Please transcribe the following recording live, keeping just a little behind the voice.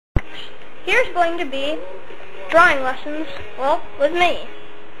here's going to be drawing lessons, well, with me.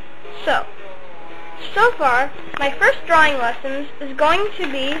 So far, my first drawing lessons is going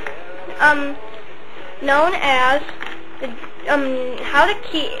to be known as the how to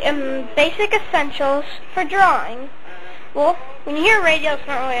keep basic essentials for drawing. Well, when you hear radio, it's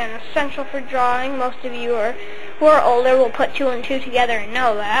not really an essential for drawing. Most of you who are older will put 2 and 2 together and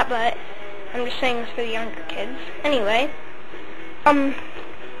know that, but I'm just saying this for the younger kids. Anyway,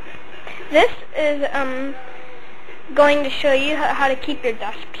 this is going to show you how to keep your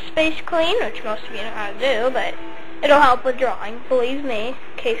desk space clean, which most of you know how to do, but it'll help with drawing, believe me, in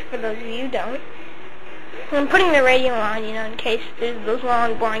case for those of you who don't. I'm putting the radio on, you know, in case there's those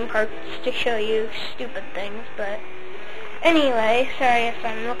long, boring parts to show you stupid things, but anyway, sorry if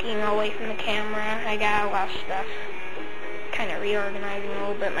I'm looking away from the camera. I got a lot of stuff. Kind of reorganizing a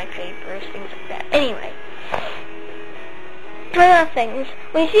little bit my papers, things like that. Anyway, one of the things,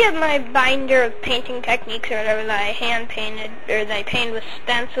 when you see my binder of painting techniques or whatever that I hand-painted, or that I painted with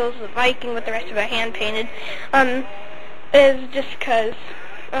stencils, the Viking with the rest of it hand-painted, is just because,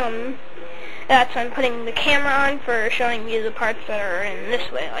 that's what I'm putting the camera on for showing you the parts that are in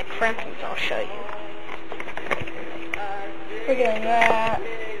this way. Like, for instance, I'll show you. We're doing that,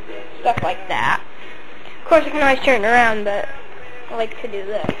 stuff like that. Of course, I can always turn it around, but I like to do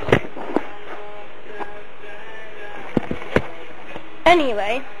this.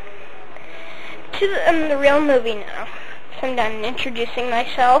 Anyway, to the real movie now. So I'm done introducing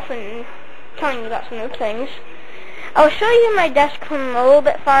myself and telling you about some new things. I'll show you my desk from a little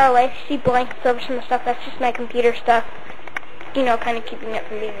bit far away. If you see blankets over some stuff, that's just my computer stuff. You know, kind of keeping it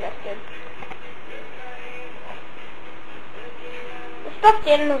from being dusted. The stuffed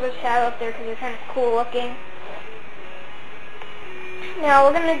animals I have up there because they're kind of cool looking. Now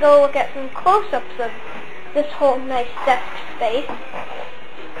we're going to go look at some close-ups of this whole nice desk space.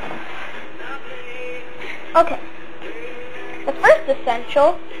 Okay. The first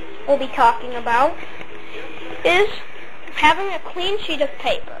essential we'll be talking about is having a clean sheet of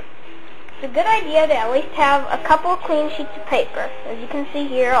paper. It's a good idea to at least have a couple of clean sheets of paper. As you can see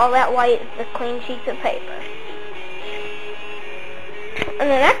here, all that white is the clean sheets of paper. And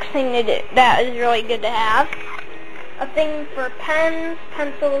the next thing to do, that is really good to have, a thing for pens,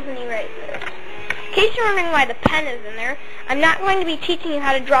 pencils, and erasers. In case you're wondering why the pen is in there, I'm not going to be teaching you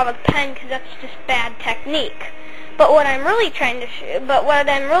how to draw with a pen because that's just bad technique. But what I'm really trying to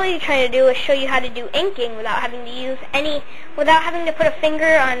do is show you how to do inking without having to put a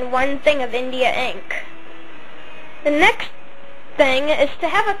finger on one thing of India ink. The next thing is to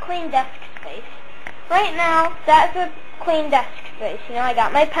have a clean desk space. Right now, that's a clean desk space. You know, I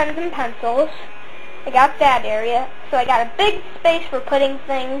got my pens and pencils. I got that area, so I got a big space for putting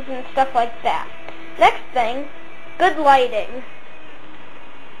things and stuff like that. Next thing, good lighting.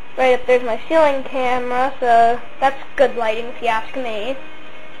 Right up there's my ceiling camera, so that's good lighting if you ask me.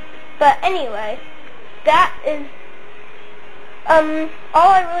 But anyway, that is all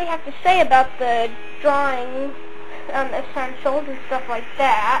I really have to say about the drawing essentials and stuff like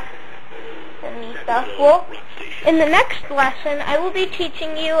that. And stuff. Well, in the next lesson, I will be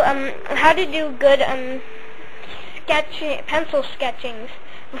teaching you how to do good pencil sketchings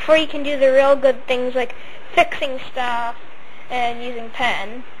before you can do the real good things like fixing stuff and using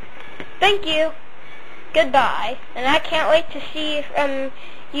pen. Thank you. Goodbye. And I can't wait to see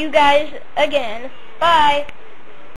you guys again. Bye.